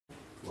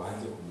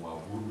tuanze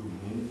kumwabudu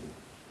Mungu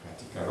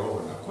katika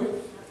roho na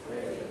kweli.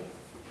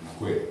 Na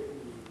kweli.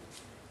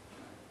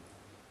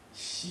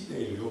 Shida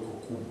iliyoko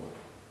kubwa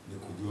ni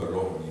kujua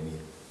roho ni nini.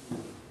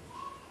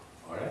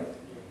 Alright?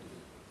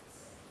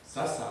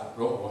 Sasa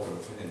roho watu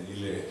wanafanya ni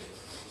ile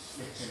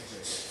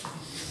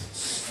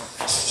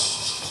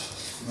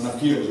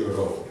unafikiri ndio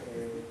roho.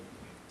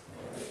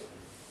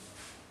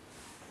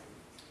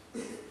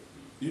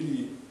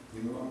 Ili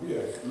nimewambia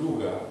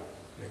lugha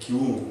ya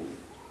kiungu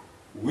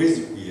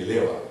huwezi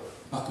kuielewa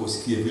mpaka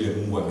usikie vile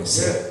Mungu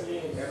amesema.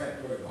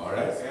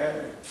 Alright?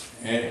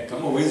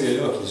 Kama huwezi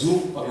elewa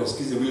kizungu mpaka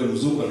usikize vile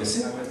mzungu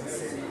amesema.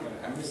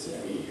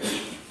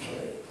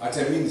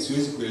 Hata mimi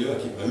siwezi kuelewa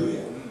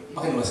Kibaluya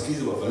mpaka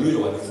niwasikize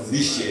Wabaluya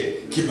wanifundishe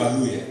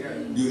Kibaluya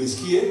ndio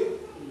nisikie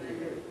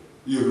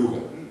hiyo lugha.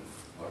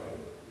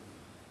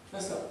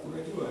 Sasa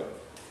unajua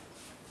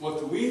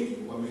watu wengi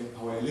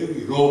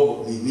hawaelewi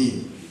roho ni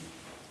nini.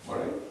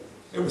 Alright?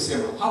 Hebu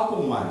sema hapo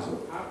mwanzo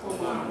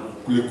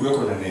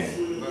kulikuweko na neno.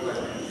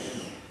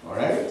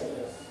 Alright?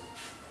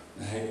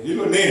 Na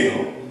hilo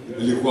neno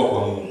lilikuwa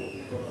kwa Mungu.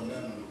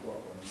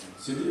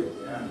 Si ndio?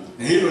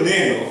 Na hilo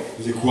neno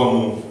lilikuwa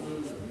Mungu.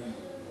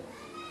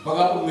 Mpaka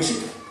hapo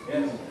umeshika?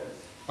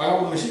 Mpaka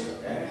hapo umeshika?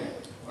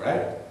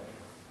 Alright?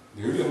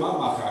 Ndio yule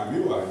mama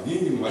akaambiwa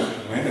nyinyi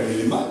mwaenda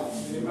milimani.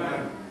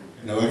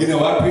 Na wengine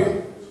wapi?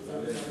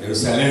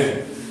 Yerusalemu.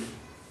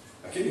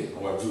 Lakini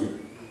hawajui.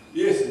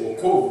 Yes,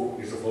 wokovu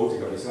ni tofauti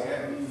kabisa.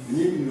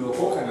 Nyinyi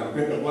mmeokoka na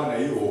mpenda Bwana,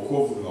 hiyo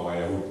wokovu ni wa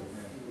Wayahudi.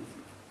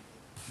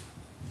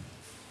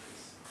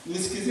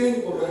 Nisikizeni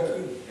kwa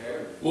makini.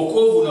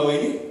 Wokovu na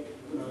wenyewe.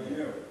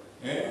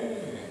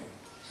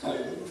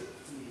 Haleluya.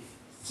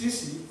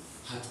 Sisi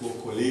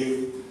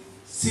hatuokolewi.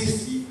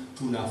 Sisi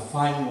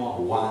tunafanywa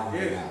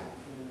wana.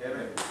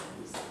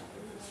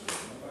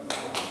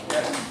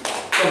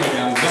 Kama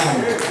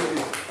jangani.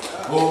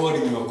 Oh,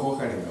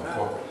 nimeokoka.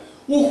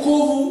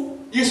 Wokovu,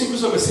 Yesu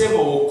Kristo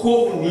amesema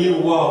wokovu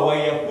ni wa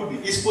Wayahudi.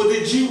 It's for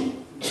the Jew.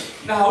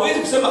 Na hawezi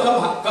kusema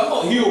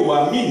kama hiyo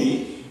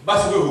uamini,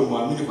 basi wewe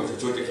humwamini kwa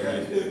chochote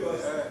kile.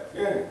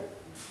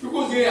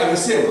 Because yeye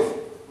amesema.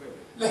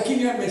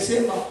 Lakini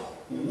amesema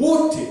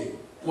wote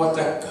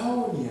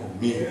watakao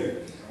niamini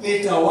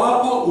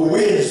nitawapa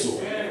uwezo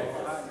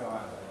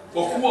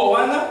kwa kuwa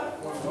wana.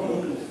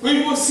 Kwa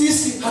hivyo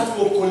sisi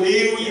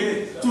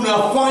hatuokolewi,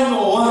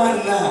 tunafanywa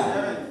wana.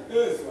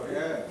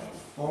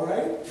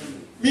 Alright?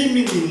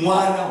 Mimi ni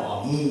mwana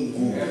wa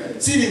Mungu.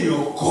 Si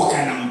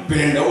nimeokoka na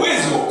mpenda.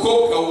 Huwezi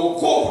okoka,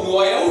 wokovu ni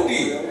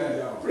Wayahudi.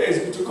 Praise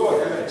be to God.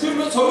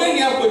 Someni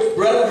hapo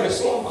brother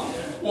amesoma.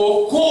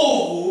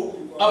 Wokovu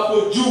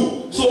hapo juu.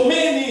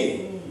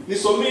 Someni.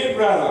 Nisomee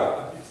brother.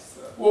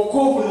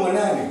 Wokovu ni wa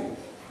nani?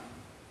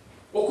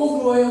 Wokovu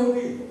ni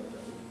Wayahudi.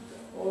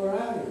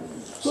 Alright.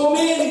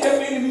 Someni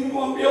jamani, mimi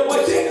mwambia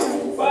wacheni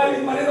kukubali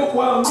maneno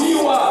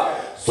kuambiwa.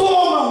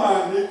 Soma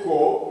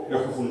maandiko ya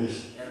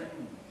kufundisha.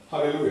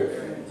 Haleluya.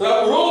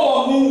 Sababu roho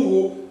wa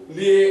Mungu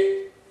ndiye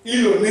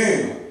hilo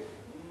neno.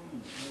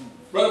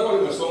 Brother Paul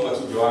amesoma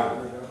tu Yohana.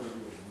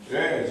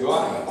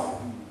 Yohana.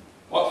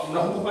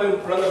 Unakumbuka pale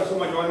brother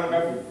amesoma Yohana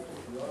ngapi?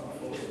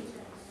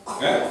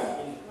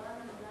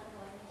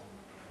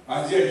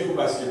 Anzia juu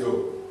basi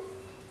kidogo.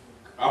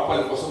 Hapa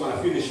aliposoma na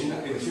finish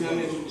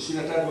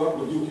 24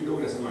 hapo juu kidogo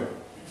nasema hivi.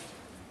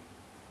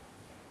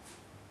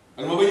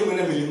 Alimwambia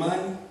mwenda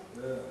milimani.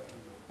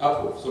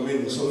 Hapo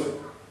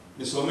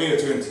nisomee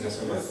 20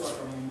 nasema.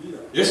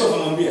 Yesu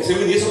akamwambia,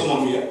 semeni Yesu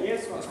akamwambia.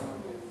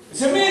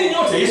 Semeni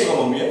nyote Yesu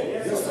akamwambia.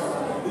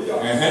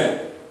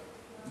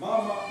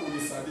 Mama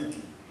unisadiki.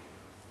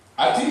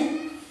 Ati?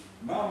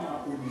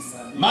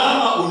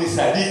 Mama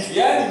unisadiki.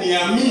 Yaani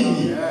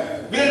niamini.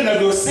 Vile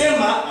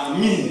ninavyosema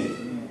amini.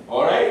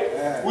 Alright?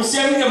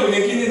 Usiamini jambo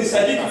lingine,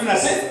 nisadiki tu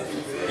nasema.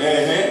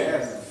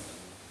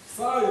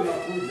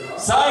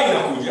 Saa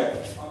inakuja.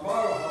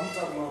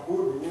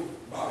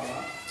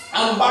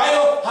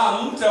 Ambayo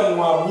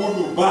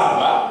hamtamwabudu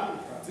Baba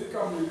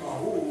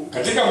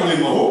katika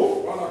mlima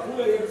huu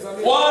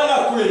wala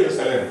kule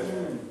Yerusalemu.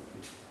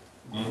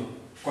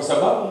 Kwa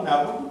sababu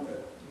mnaabudu,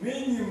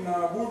 ninyi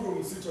mnaabudu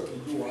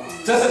msichokijua.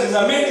 Sasa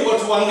tazameni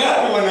watu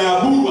wangapi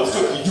wanaabudu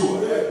wasichokijua.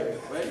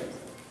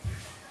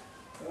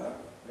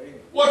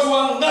 Watu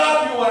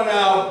wangapi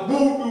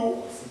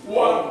wanaabudu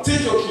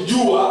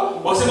wasichokijua,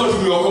 wasema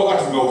tumeokoka.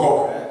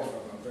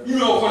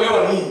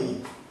 Nimeokolewa nini?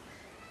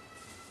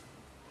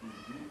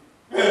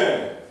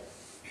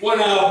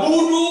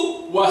 Wanaabudu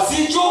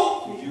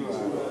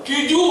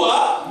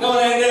wasichokijua na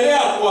wanaendelea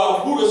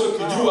kuabudu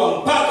wasichokijua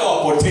mpaka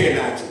wapotee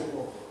nacho.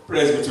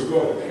 Praise be to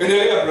God.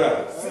 Endelea brother.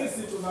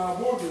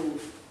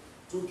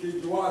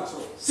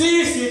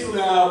 Sisi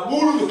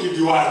tunaabudu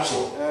tukijuacho.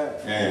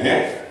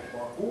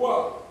 Kwa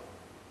kuwa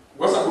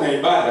sasa kuna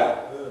ibada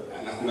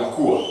na kuna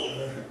kuwa.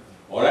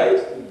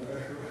 Alright?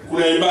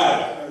 Kuna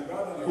ibada.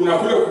 Kuna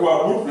kule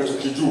kuabudu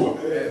tunachokijua.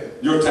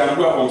 Ndio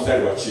tutaambiwa kwa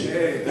mstari wa chini.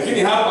 Lakini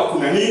hapa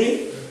kuna nini?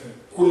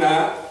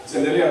 Kuna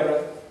endelea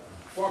brother.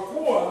 Kwa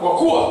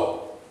kuwa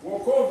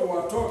wokovu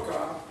watoka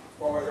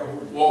kwa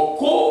Wayahudi.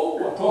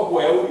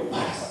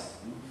 Basi.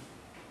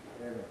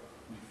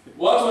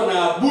 Watu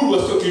wanaabudu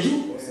wasichokijua.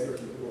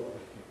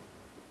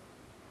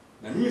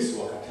 Na mimi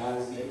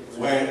siwakatazi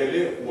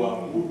waendelee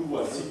kuabudu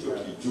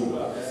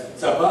wasichokijua,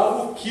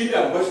 sababu kile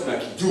ambacho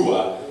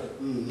tunakijua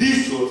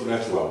ndicho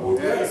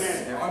tunachoabudu.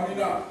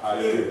 Amina.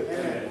 Hallelujah.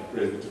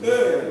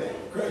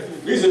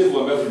 This is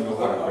what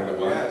I'm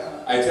going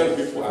I tell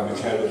people I'm a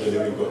child of the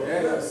living God.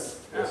 Yes.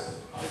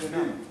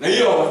 Na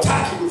hiyo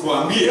hawataki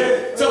kutuambia,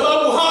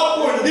 sababu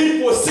hapo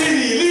ndipo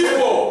siri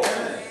ilipo.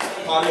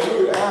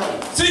 Hallelujah.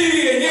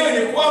 Siri yenyewe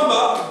ni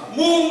kwamba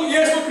Mungu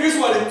Yesu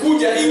Kristo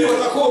alikuja ili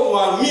watakao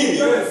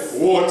muamini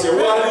wote.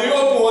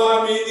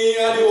 Waliomwamini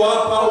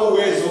aliwapa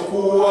uwezo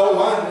kuwa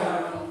wana.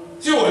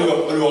 Sio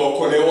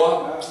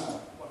waliokolewa.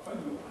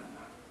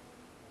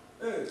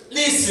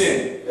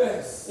 Listen.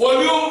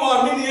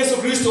 Waliomwamini Yesu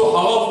Kristo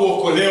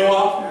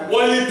hawakuokolewa,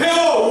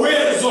 walipewa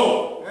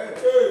uwezo.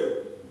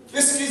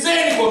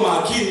 Nisikizeni kwa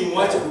makini,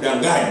 mwache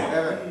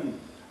kudanganywa.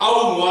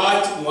 Au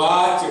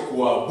mwache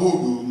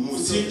kuabudu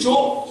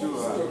msichokijua.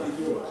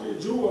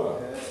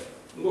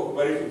 Mungu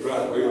akubariki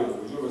brother. Kwa hiyo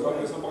kujua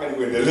sababu nasema mpaka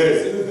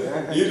niuendeleze.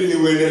 Ili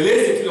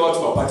niuendeleze kila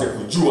watu wapate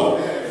kujua.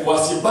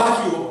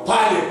 Wasibaki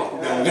pale pa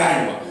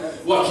kudanganywa.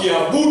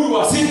 Wakiabudu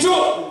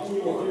wasichokijua.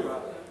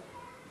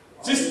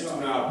 Sisi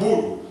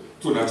tunaabudu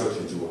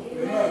tunachokijua.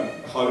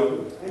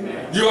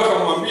 Hallelujah. Ndio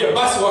akamwambia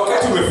basi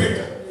wakati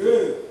umefika.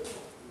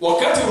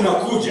 Wakati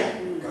unakuja.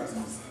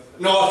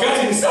 Na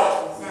wakati ni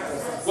sasa.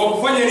 Wa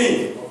kufanya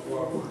nini?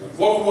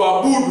 Wa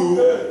kuabudu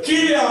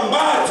kile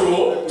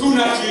ambacho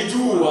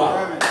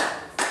tunakijua.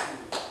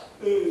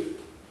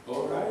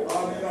 Alright.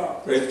 Amen.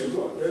 Praise to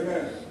God.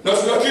 Amen. Na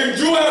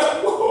tunakijua.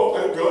 Oh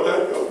my God, I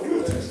love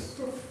you.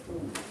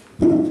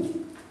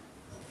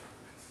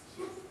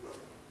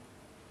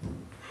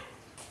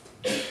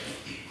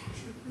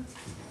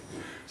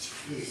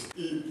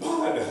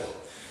 Ibada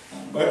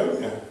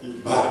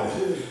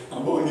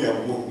ambayo ni ya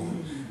Mungu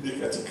ni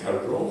katika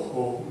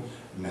roho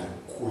na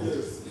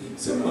kweli.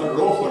 Sema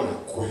roho na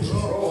kweli.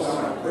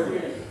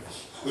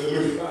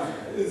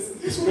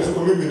 Yesu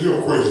anasema mimi ndio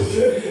kweli.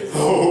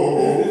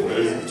 Oh,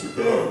 praise to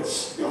God.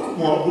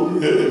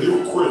 Kumwabudu yeye ndio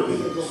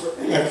kweli.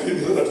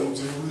 Lakini sasa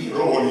tumjiulize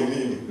roho ni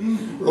nini?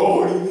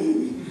 Roho ni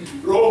nini?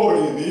 Roho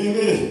ni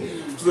nini?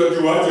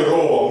 Tunajuaje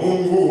roho wa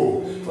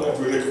Mungu?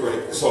 Tuelekee kwenye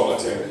kusoma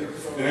tena.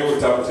 Neno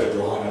kitabu cha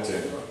Yohana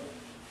tena.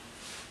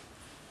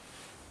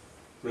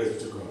 Praise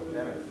to God.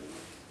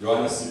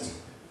 Yohana 6.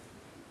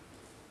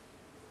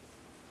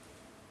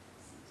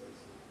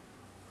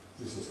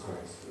 Jesus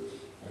Christ.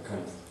 I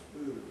can't.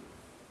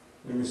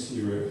 Let me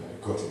see where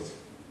I got it.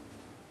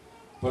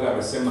 Pale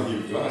amesema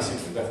hivi, Yohana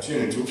 6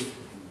 tafsiri tu.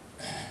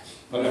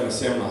 Pale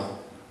amesema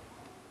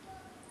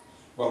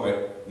kwamba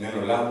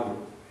neno langu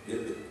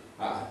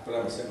pale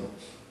amesema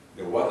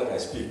the word that I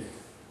speak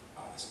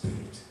are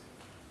spirit.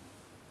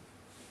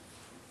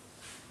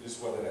 This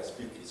word that I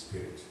speak is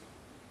spirit.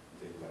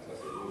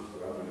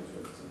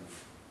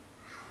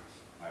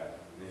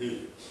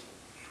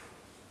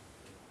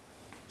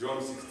 John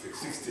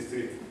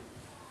 63.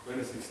 John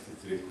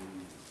 63.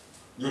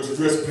 Ndio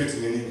tujue spirit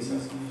ni nini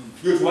sasa.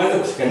 Ndio tuanze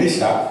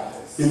kushikanisha.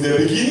 In the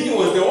beginning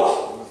was the word.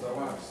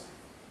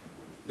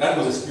 That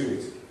was the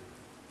spirit.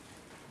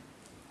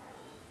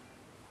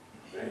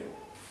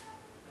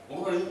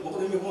 Mungu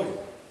ni mmoja.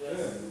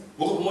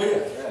 Mungu mmoja.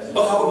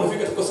 Mpaka hapo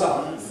tunafika tuko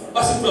sawa.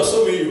 Basi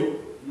tunasome hiyo.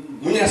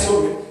 Mwenye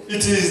asome.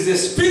 It is the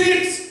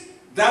spirit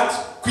that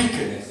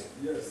quickeneth.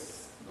 Yes.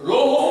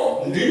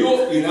 Roho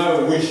ndio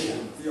inayowisha.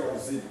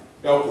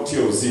 Ya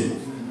kutia uzima.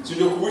 Si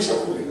ndio kuwisha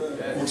kule?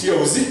 Kutia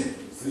uzima.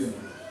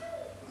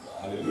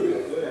 Hallelujah.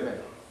 Amen.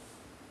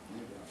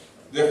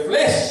 The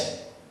flesh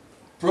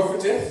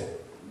profiteth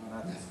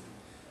nothing.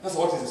 That's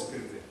what is the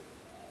spirit there.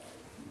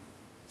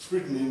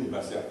 Spirit ni nini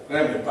basi hapo?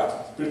 Nani mpata?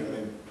 Spirit ni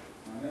nini?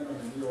 Maneno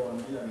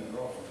niliyowaambia ni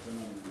roho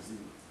tena ni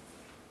uzima.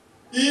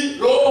 Hii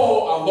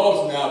roho ambayo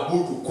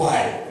tunaabudu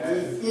kwayo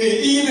ni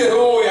ile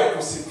roho ya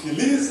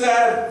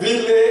kusikiliza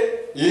vile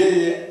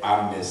yeye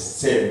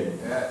amesema.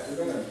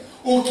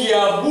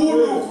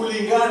 Ukiabudu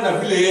kulingana na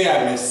vile yeye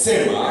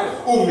amesema,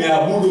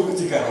 umeabudu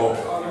katika roho.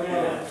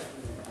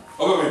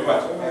 Amen.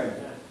 Umepata?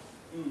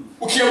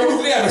 Ukiabudu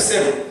vile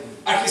amesema,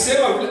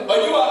 akisema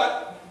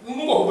unajua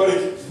Mungu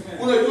akubariki.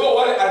 Unajua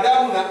wale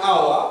Adamu na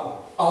Hawa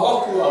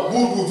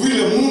hawakuabudu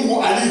vile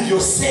Mungu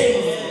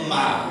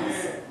alivyosema.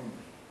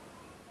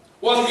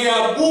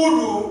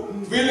 Wangeabudu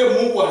vile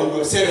Mungu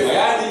alivyosema.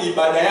 Yaani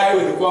ibada yao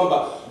ni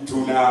kwamba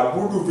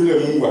tunaabudu vile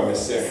Mungu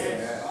amesema.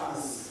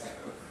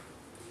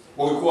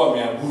 Walikuwa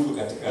wameabudu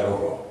katika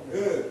roho.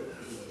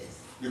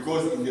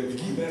 Because in the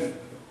beginning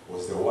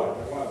was the word.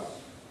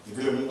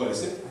 Vile Mungu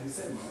alisema.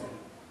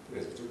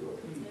 Praise to God.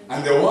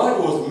 And the word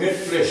was made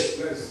flesh.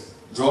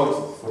 John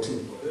 14.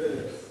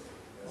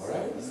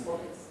 Alright?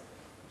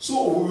 So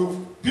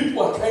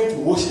people are trying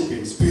to worship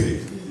in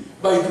spirit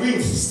by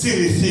doing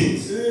silly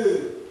things.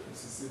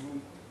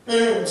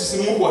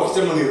 Mungu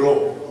akisema ni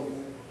roho.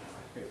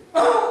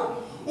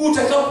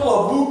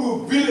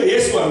 Utakapoabudu vile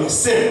Yesu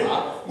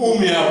amesema,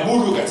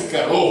 umeabudu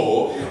katika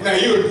roho, na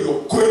hiyo ndio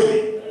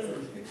kweli.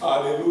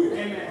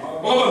 Hallelujah.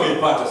 Mama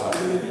ameipata sasa.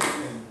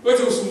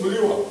 Wote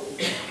usumbuliwa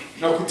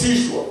na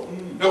kutishwa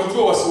na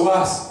kutoa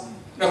wasiwasi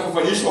na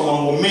kufanyishwa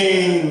mambo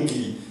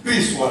mengi.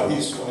 Riswa.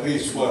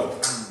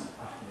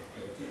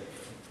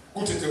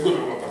 Kutetegwa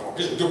kwa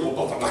kesho ndio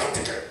mpaka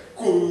katika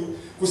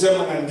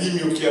kusema na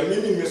ndimi.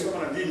 Ukiamini nimesoma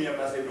na ndimi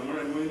hapa sasa,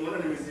 mbona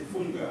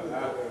nimezifunga,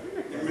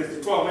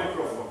 nimezitoa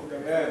microphone,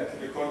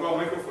 nikaondoa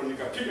microphone,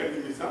 nikapiga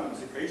ndimi zangu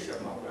zikaisha,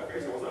 mambo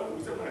yakaisha, kwa sababu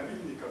kusema na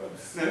ndimi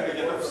na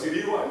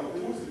hajatafsiriwa ni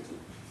upuzi tu.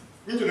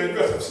 Mimi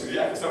tunajua tafsiri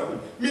yake, sababu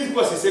mimi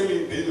nilikuwa sisemi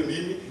hizo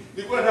ndimi.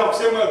 Nilikuwa nataka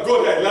kusema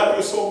God, I love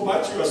you so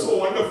much, you are so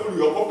wonderful,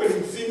 you are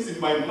opening things in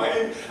my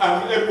mind, I'm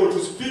able to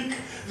speak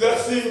that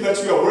thing that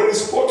you have already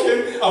spoken,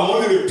 I'm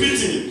only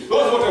repeating it.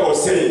 That's what I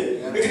was saying.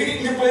 Lakini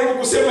nilipojaribu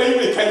kusema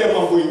hivyo ikaja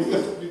mambo mengine,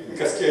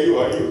 nikasikia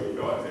hiyo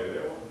ndio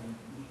wataelewa.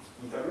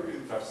 Mtarudi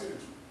tafsiri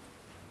tu.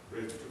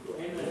 Praise to God.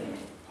 Amen.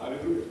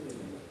 Hallelujah.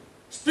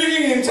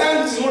 Speaking in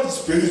tongues is not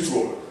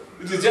spiritual.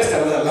 It is just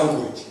another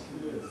language.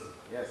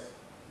 Yes.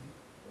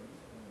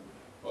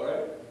 All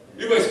right.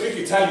 If I speak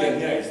Italian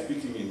here, I'm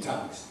speaking in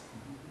tongues.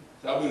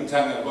 Sababu in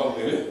tongues ambao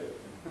ni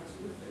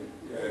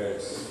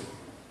yes.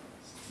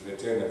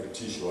 Letena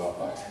vitisho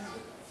hapa.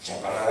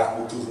 Shabarara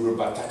kuturu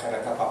batakara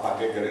kapa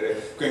gegerere.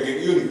 Kwenge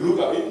hiyo ni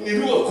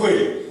lugha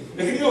kweli.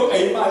 Lakini hiyo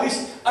haimaanishi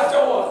hata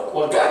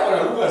waganga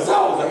na lugha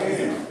zao za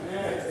kizima.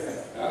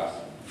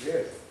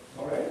 Yes.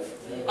 All right.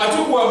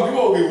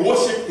 Hatukuambiwa we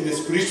worship in a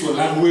spiritual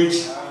language.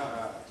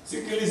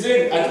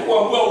 Sikilizeni,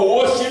 hatukuambiwa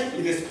worship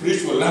in a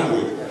spiritual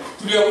language.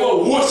 Tuliambiwa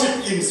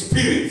worship in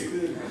spirit.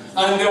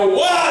 And the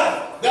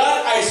word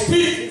that I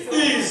speak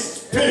is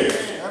spirit.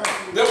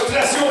 The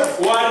translation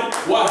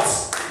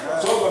words.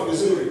 Soma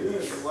vizuri.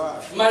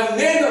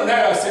 Maneno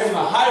nayosema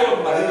hayo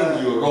maneno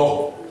ndio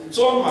roho.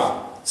 Soma,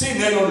 si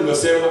neno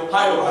nilosema,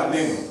 hayo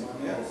maneno.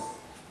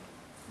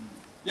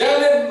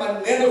 Yale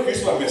maneno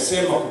Kristo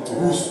amesema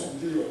kutuhusu.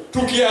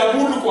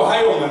 Tukiabudu kwa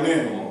hayo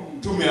maneno,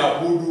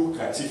 tumeabudu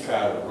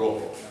katika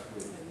roho.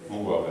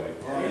 Mungu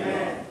awabariki.